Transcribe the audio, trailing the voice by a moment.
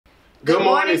Good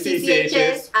morning,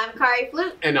 CCHS. I'm Kari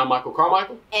Flute. And I'm Michael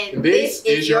Carmichael. And this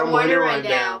is your Morning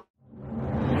Rundown.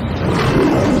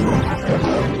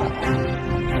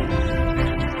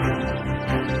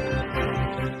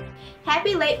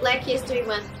 Happy late Black History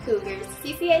Month, Cougars.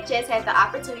 CCHS had the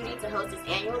opportunity to host its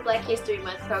annual Black History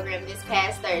Month program this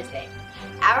past Thursday.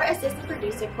 Our assistant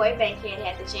producer, Coy Bankhead,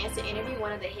 had the chance to interview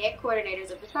one of the head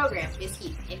coordinators of the program, Ms.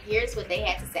 Heath, and here's what they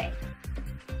had to say.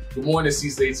 Good morning,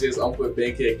 CCHS. I'm Coy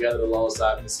Bankhead, gathered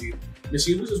alongside Ms. Heath. Ms.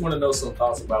 Heath, we just want to know some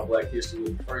thoughts about Black history.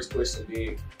 The first question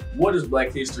being, what does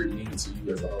Black history mean to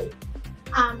you as a whole?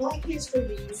 Black history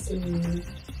means to me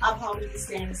upholding the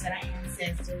standards that our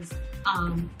ancestors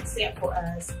set for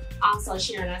us, also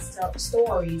sharing our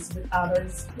stories with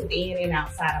others within and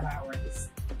outside of our race.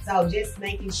 So just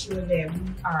making sure that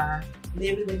we are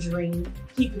living the dream,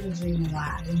 keeping the dream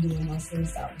alive, and doing those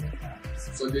things up with others.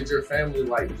 So did your family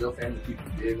keep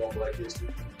big on Black history?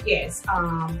 Yes,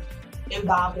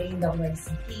 involved in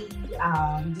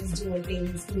NAACP, just doing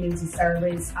things, community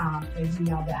service. As you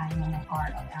know, that I am a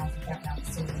part of Alpha Kappa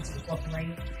Alpha Students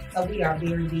Incorporated. So we are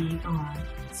very big on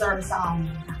service to all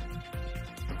mankind.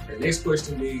 The next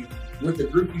question being, with the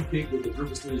group you picked, with the group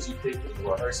of students you picked, with the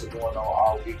rehearsal going on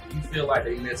all week, do you feel like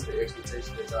they met the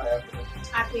expectation that y'all have for them?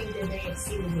 I think that they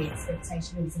exceeded the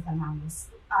expectation. It was a phenomenal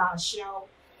show,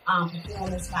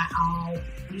 performance by all.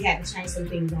 We had to change some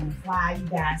things on the fly. You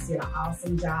guys did an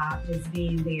awesome job just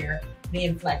being there,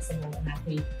 being flexible, and I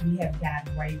think we have got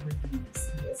great reviews.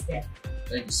 Yes, definitely.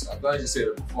 Thank you. I'm glad you said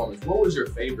the performance. What was your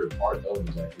favorite part of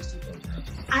the Black History program?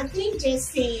 I think just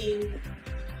seeing,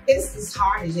 this is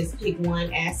hard to just pick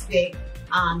one aspect.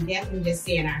 Definitely just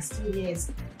seeing our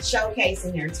students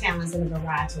showcasing their talents in a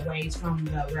variety of ways, from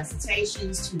the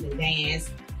recitations to the dance,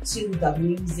 to the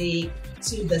music,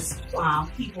 to the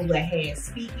people that had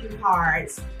speaking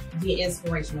parts, the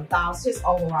inspirational thoughts. Just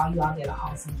overall, you all did an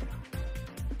awesome job.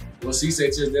 Well,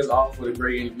 CCHS, that's all for the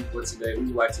great interview for today. We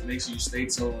would like to make sure you stay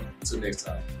tuned until next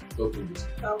time. Go Cougars.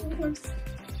 Go Cougars.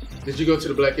 Did you go to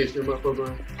the Black History Month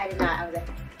program? I did not. I was there.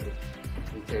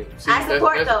 Okay. See, I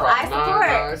support though. I support.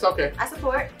 Nah, it's okay. I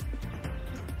support.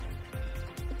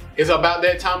 It's about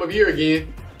that time of year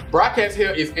again. Broadcast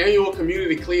held its annual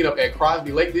community cleanup at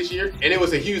Crosby Lake this year, and it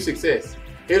was a huge success.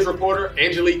 Here's reporter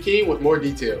Angelique King with more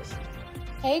details.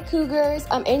 Hey Cougars,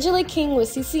 I'm Angelique King with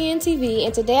CCN TV,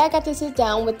 and today I got to sit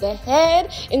down with the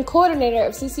head and coordinator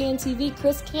of CCN TV,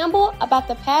 Chris Campbell, about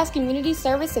the past community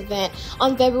service event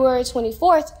on February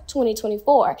 24th,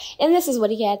 2024. And this is what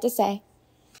he had to say.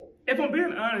 If I'm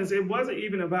being honest, it wasn't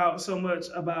even so much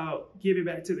about giving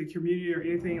back to the community or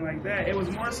anything like that. It was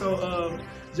more so of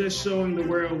just showing the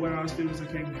world what our students are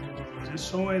capable of,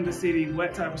 just showing the city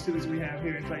what type of students we have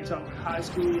here at Clay-Chalkville High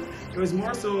School. It was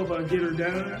more so of a get her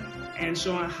done and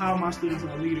showing how my students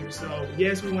are leaders. So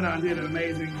yes, we went out and did an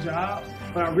amazing job,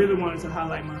 but I really wanted to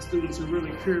highlight my students who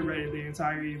really curated the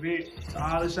entire event. So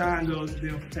all the shine goes to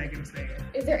them for taking a stand.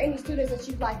 Is there any students that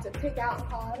you'd like to pick out and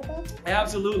call out about them?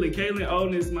 Absolutely. Caitlin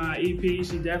Oden is my EP.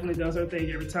 She definitely does her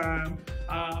thing every time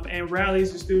and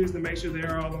rallies the students to make sure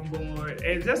they're all on board.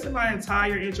 And just in my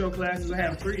entire intro classes, I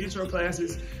have 3 intro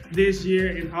classes this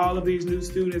year, and all of these new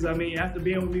students, I mean, after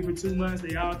being with me for 2 months,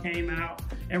 they all came out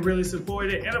and really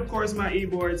supported. And of course, my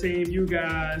e-board team, you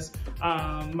guys,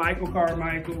 Michael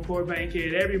Carmichael, Coy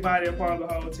Bankhead, everybody a part of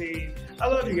the whole team. I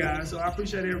love you guys, so I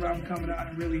appreciate everybody coming out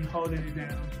and really holding it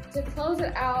down. To close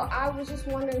it out, I was just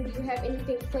wondering, do you have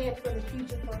anything planned for the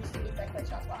future for the students at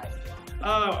Clay-Chalkville High School?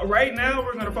 Right now,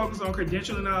 we're going to focus on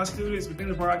credentialing our students within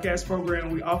the broadcast program.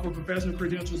 We offer professional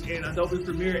credentials in Adobe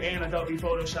Premiere and Adobe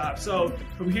Photoshop. So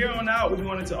from here on out, we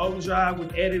wanted to overdrive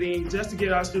with editing just to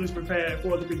get our students prepared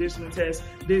for the credentialing test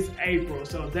this April.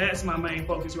 So that's my main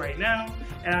focus right now.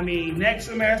 And I mean, next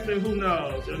semester, who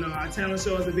knows? You know, our talent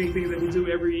show is a big thing that we do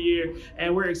every year,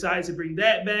 and we're excited to bring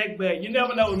that back. But you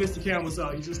never know with Mr. Campbell,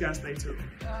 so you just got to stay tuned.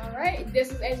 All right,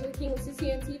 this is Angela King with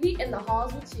CCN TV, and the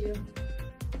hall's with you.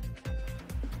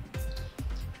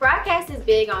 Broadcast is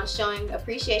big on showing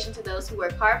appreciation to those who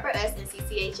work hard for us in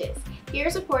CCHS.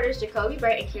 Here's reporters Jacoby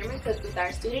Burt and Cameron Cook with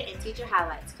our student and teacher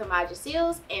highlights, Kamaja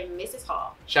Seals and Mrs.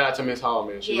 Hall. Shout out to Miss Hall,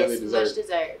 man. She really deserves it. Much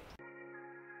deserved.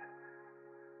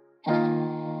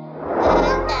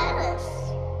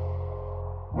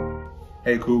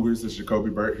 Hey Cougars, it's Jacoby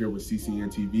Burt here with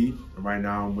CCN TV, and right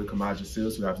now I'm with Kamaja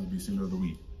Seals, who happens to be Student of the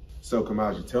Week. So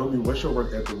Kamaja, tell me, what's your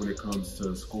work ethic when it comes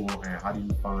to school, and how do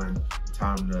you find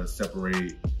time to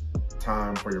separate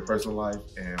time for your personal life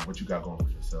and what you got going for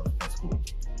yourself at school?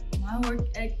 My work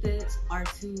ethics are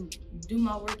to do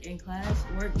my work in class,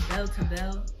 work bell to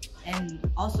bell,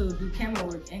 and also do camera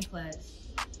work in class,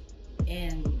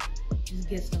 and just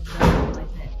get stuff done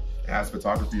like that. Has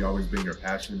photography always been your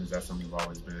passion? Is that something you've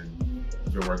always been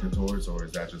working towards, or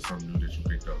is that just something new that you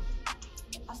picked up?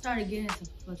 I started getting into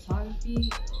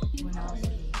photography when I was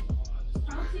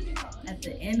at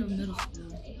the end of middle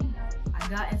school. I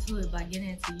got into it by getting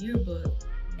into yearbook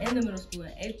in the middle school in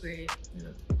 8th grade.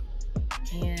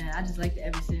 Yeah. And I just liked it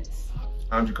ever since.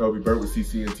 I'm Jacoby Burt with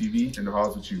CCN TV, and the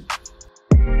Hall's with you.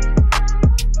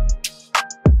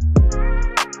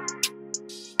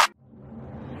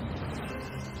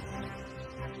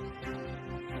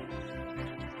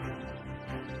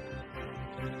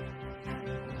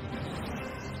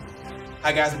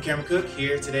 Hi guys, I'm Cameron Cook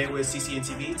here today with CCN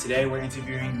TV. Today we're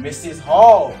interviewing Mrs.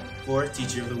 Hall for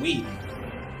Teacher of the Week.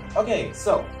 Okay,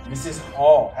 so Mrs.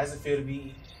 Hall, how does it feel to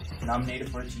be nominated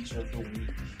for Teacher of the Week?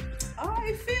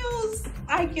 It feels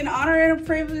like an honor and a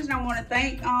privilege, and I want to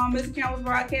thank Mr. Campbell's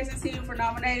broadcasting team for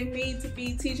nominating me to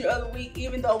be Teacher of the Week,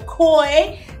 even though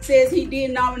Coy says he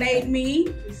did nominate me.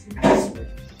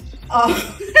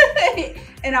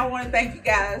 And I want to thank you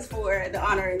guys for the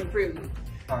honor and the privilege.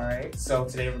 All right, so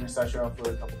today we're going to start you off with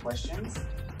a couple questions.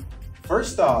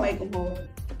 First off, Make them hard.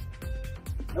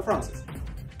 No promises.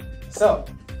 So,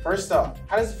 first off,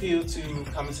 how does it feel to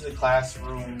come into the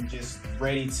classroom just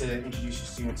ready to introduce your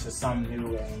students to something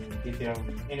new and get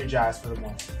them energized for the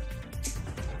moment?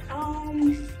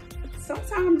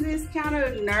 Sometimes it's kind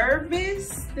of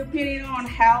nervous depending on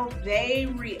how they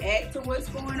react to what's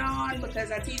going on,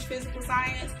 because I teach physical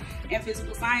science, and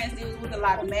physical science deals with a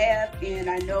lot of math, and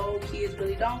I know kids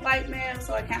really don't like math,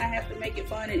 so I kind of have to make it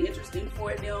fun and interesting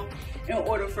for them in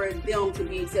order for them to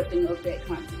be accepting of that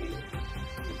content.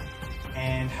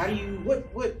 And how do you,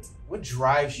 what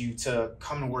drives you to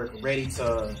come to work ready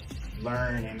to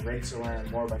learn and ready to learn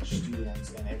more about your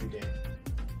students and every day?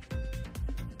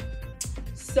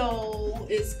 So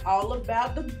it's all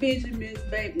about the Benjamins,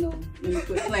 baby. No, let me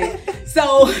quit playing.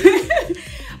 So,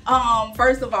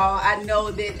 first of all, I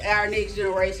know that our next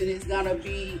generation is gonna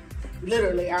be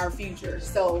literally our future.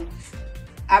 So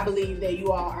I believe that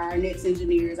you all are our next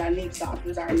engineers, our next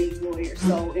doctors, our next lawyers.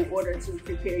 So in order to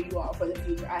prepare you all for the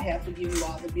future, I have to give you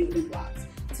all the building blocks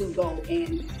to go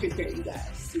and prepare you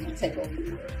guys to take over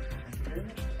the world.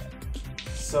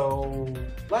 So,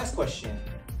 last question.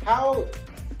 I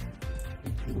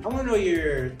want to know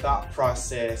your thought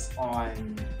process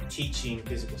on teaching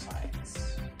physical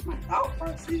science. My thought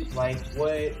process? Like,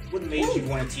 what made you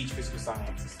want to teach physical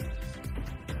science?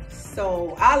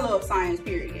 So, I love science,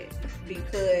 period,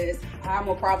 because I'm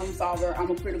a problem solver,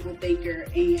 I'm a critical thinker,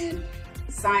 and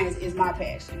science is my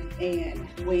passion. And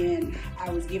when I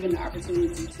was given the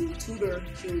opportunity to tutor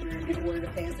children in order to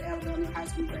pass the Alabama high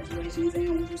school graduation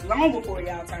exam, which was long before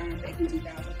y'all time, back in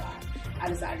 2005, I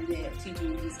decided that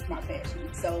teaching is my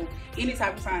passion. So any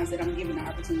type of science that I'm given the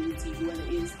opportunity to teach, whether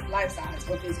it's life science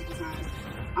or physical science,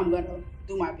 I'm gonna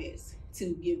do my best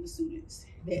to give the students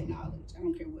that knowledge. I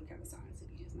don't care what kind of science it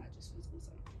is, not just physical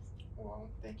science. Well,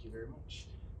 thank you very much.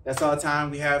 That's all the time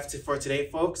we have for today,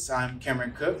 folks. I'm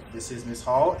Cameron Cook, this is Ms.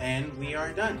 Hall, and we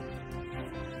are done.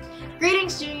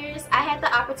 Greetings, juniors. I had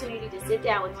the opportunity to sit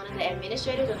down with one of the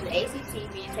administrators of the ACT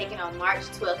being taken on March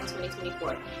 12,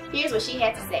 2024. Here's what she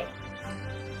had to say.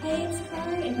 Hey, it's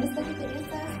Carrie, and let's look at the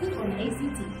inside scoop on the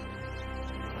ACT.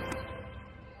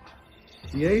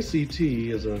 The ACT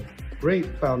is a great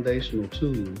foundational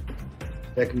tool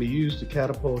that can be used to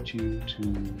catapult you to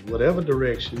whatever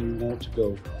direction you want to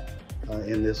go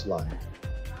in this life.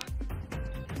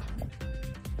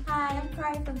 Hi, I'm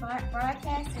Carrie from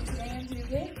Broadcast, and today I'm here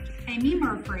with Amy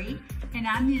Murphy, and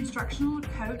I'm the instructional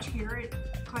coach here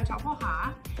at Clay-Chalkville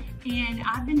High, and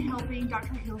I've been helping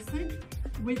Dr. Hilson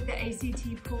with the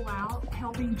ACT pull-out,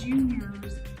 helping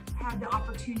juniors have the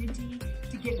opportunity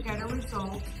to get better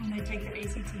results when they take the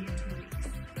ACT in 2 weeks.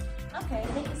 Okay,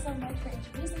 thank you so much for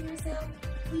introducing yourself.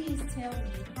 Please tell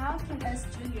me, how can us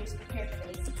juniors prepare for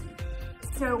the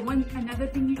ACT? So another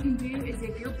thing you can do is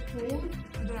if you're pulled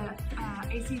the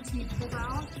ACT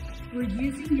pull-out, we're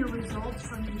using your results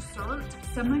from your CERT.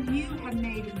 Some of you have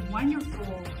made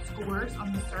wonderful scores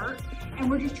on the CERT, and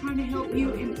we're just trying to help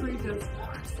you improve those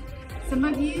scores. Some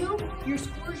of you, your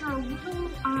scores are a little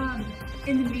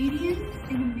in the median,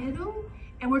 in the middle,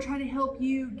 and we're trying to help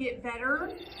you get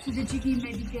better so that you can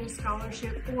maybe get a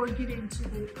scholarship or get into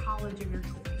the college of your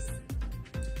choice.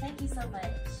 Thank you so much.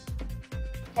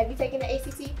 Have you taken the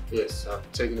ACT? Yes, I've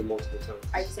taken it multiple times.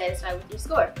 Are you satisfied with your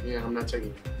score? Yeah, I'm not taking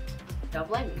it. Don't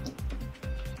blame me.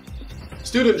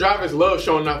 Student drivers love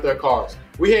showing off their cars.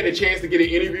 We had a chance to get an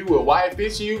interview with Wyatt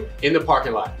Fitzhugh in the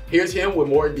parking lot. Here's him with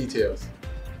more details.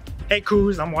 Hey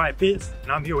Cougars, I'm Wyatt Pitts,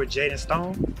 and I'm here with Jaden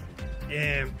Stone.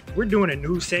 And we're doing a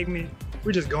new segment.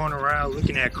 We're just going around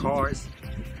looking at cars.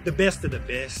 the best of the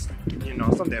best, you know,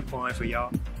 something fun for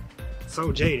y'all.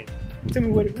 So Jaden, tell me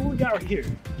what we got right here.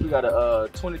 We got a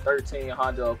 2013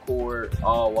 Honda Accord,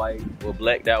 all white, with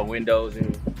blacked out windows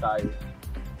and tires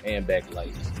and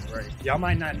backlights. Right. Y'all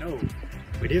might not know,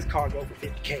 but this car go for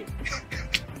 $50K.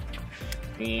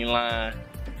 Ain't lying.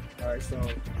 All right, so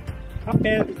how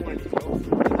fast does one of these go?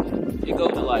 It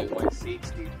goes to like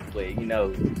 160, but you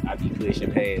know, I be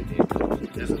pushing past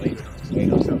it. That's what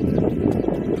ain't no something.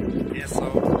 And so,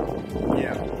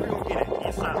 yeah, we're gonna get it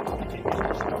inside.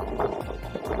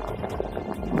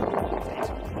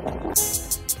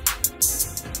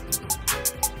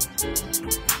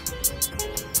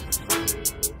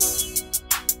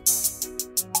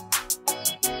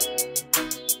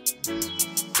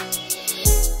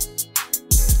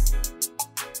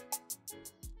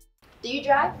 Do you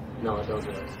drive? No, I don't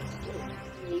drive.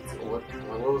 You need to. What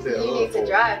was that? You need to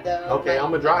drive though. Okay, I'm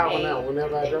gonna drive one now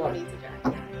whenever I drive. You need to drive.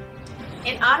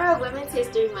 In honor of Women's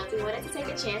History Month, we wanted to take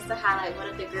a chance to highlight one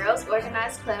of the girls'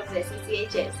 organized clubs at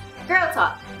CCHS, Girl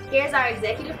Talk. Here's our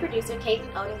executive producer,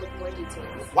 Caitlin Odin, with more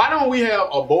details. Why don't we have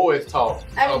a boys talk,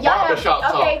 a barbershop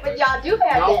talk? Okay, but y'all do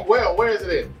have that. Where is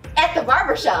it at? the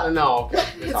barbershop. No, okay.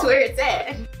 That's where it's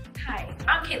at. Hi,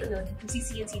 I'm Caitlin Odin from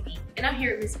CCNTV, and I'm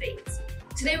here at Miss Bates.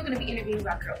 Today we're going to be interviewing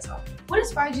about Girl Talk. What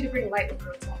inspired you to bring light with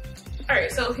Girl Talk?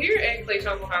 Alright, so here at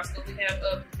Clay-Chalkville High School, we have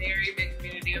a very big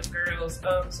community of girls.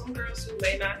 Some girls who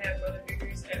may not have mother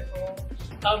figures at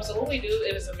home. So what we do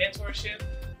is a mentorship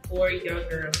for young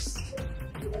girls.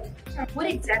 What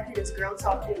exactly does Girl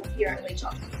Talk do here at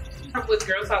Clay-Chalkville? With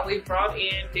Girl Talk, we've brought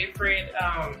in different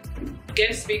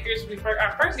guest speakers.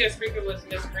 Our first guest speaker was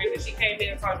Miss Brenda. She came in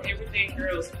and talked everything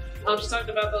girls. She talked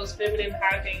about those feminine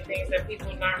hygiene things that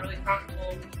people are not really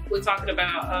comfortable with talking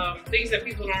about, things that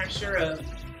people aren't sure of.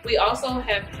 We also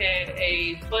have had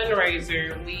a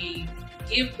fundraiser. We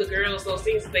give the girls those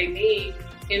things that they need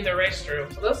in the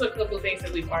restroom. So those are a couple of things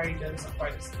that we've already done so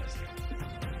far this semester.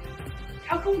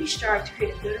 How can we strive to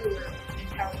create a better world and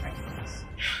empower girls?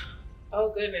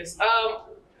 Oh goodness.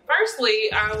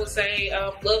 Firstly, I would say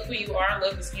love who you are,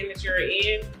 love the skin that you're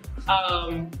in.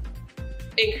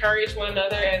 Encourage one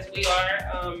another as we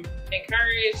are.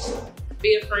 Encourage,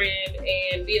 be a friend,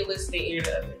 and be a listening ear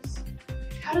to others.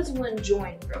 How does one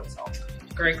join Girl Talk?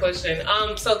 Great question.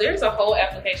 So there's a whole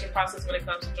application process when it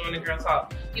comes to joining Girl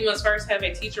Talk. You must first have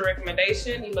a teacher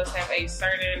recommendation. You must have a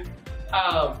certain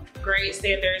grade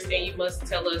standards, and you must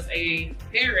tell us a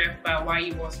paragraph about why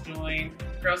you want to join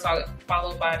Girl Talk,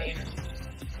 followed by the interview.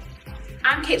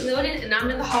 I'm Caitlin Odin, and I'm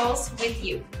in the halls with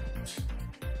you.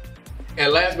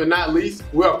 And last but not least,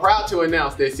 we are proud to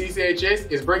announce that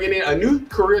CCHS is bringing in a new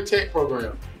career tech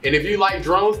program. And if you like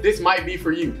drones, this might be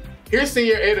for you. Here's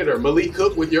senior editor Malik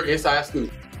Cook with your Inside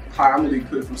Scoop. Hi, I'm Malik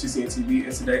Cook from CCNTV,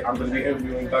 and today I'm going to be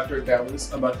interviewing Dr.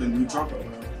 Dallas about the new drone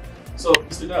program. So,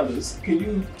 Mr. Dallas, can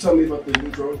you tell me about the new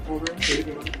drone program?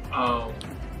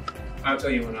 I'll tell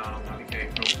you, when I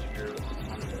became principal here,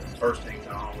 one of the first things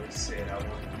I always said I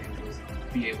wanted to do was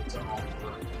be able to home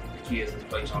the kids in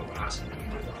Clay-Chalkville High School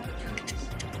with the opportunities.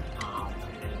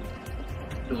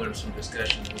 And doing some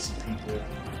discussions with some people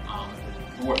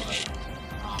at the board level,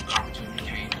 the opportunity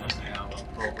came to us to have a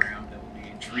program that would be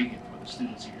intriguing for the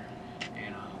students here.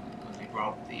 And when they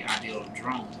brought the idea of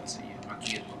drones, I said, yeah, my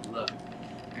kids would love it.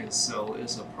 And so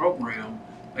it's a program,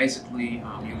 basically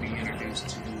you'll be introduced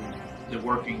to the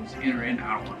workings, inner and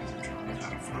outer workings of drones, how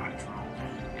to fly a drone.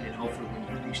 And then hopefully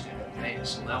when you reach that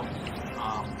advanced level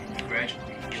and you graduate,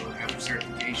 you'll have a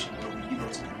certification where when you go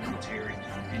to the military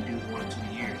and do 1 or 2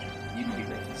 years, you can be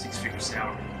making 6-figure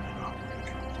salary.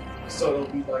 So it'll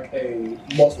be like a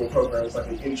multiple programs, like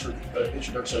an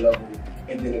introduction level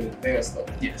and then an advanced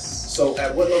level. Yes. So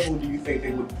at what level do you think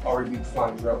they would already be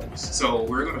flying drones? So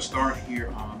we're going to start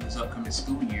here this upcoming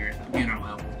school year at the beginner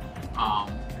level,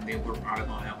 and then we're probably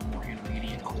going to have a more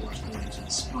intermediate course going into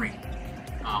the spring.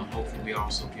 Hopefully we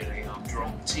also get a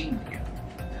drone team together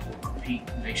that will compete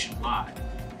nationwide,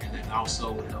 and then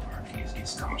also will help our kids get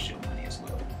scholarship money as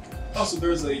well. Also,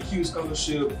 there's a huge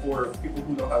scholarship for people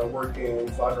who know how to work in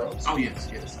fly drones. Oh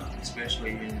yes,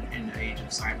 especially in the age of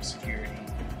cybersecurity,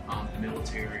 the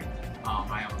military.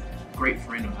 I have a great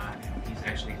friend of mine, he's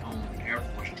actually on the Air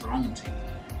Force drone team,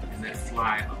 and they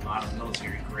fly a lot of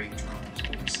military grade drones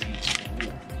overseas for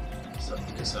war. So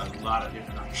there's a lot of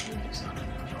different opportunities out there.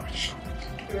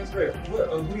 That's great.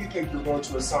 Who do you think you're going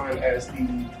to assign as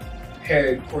the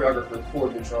head choreographer for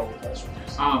the drone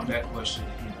classroom? That question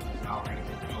has already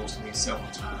been posed to me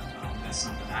several times. That's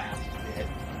something I have to vet,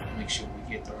 make sure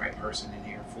we get the right person in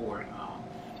here for it.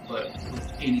 But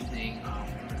with anything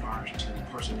in regards to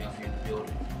personnel in the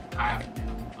building, I have to do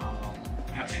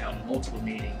have to have multiple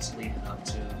meetings leading up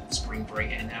to spring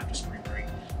break and after spring break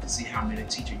to see how many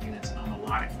teacher units I'm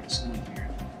allotted for the school year,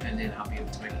 and then I'll be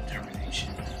able to make a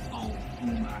determination on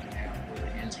whom I can have, whether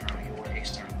internally or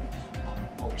externally,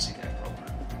 oversee that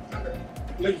program. Okay.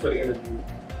 Thank you for the interview.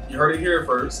 You heard it here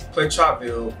first.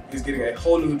 Clay-Chalkville is getting a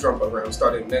whole new drum program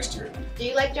starting next year. Do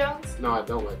you like drones? No, I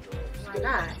don't like drones. Why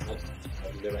not?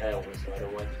 I've never had one, so I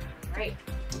don't like it. Right.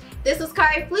 This was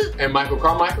Kari Flute and Michael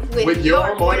Carmichael with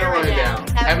your morning rundown.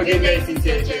 Have a good day,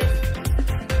 CCHS.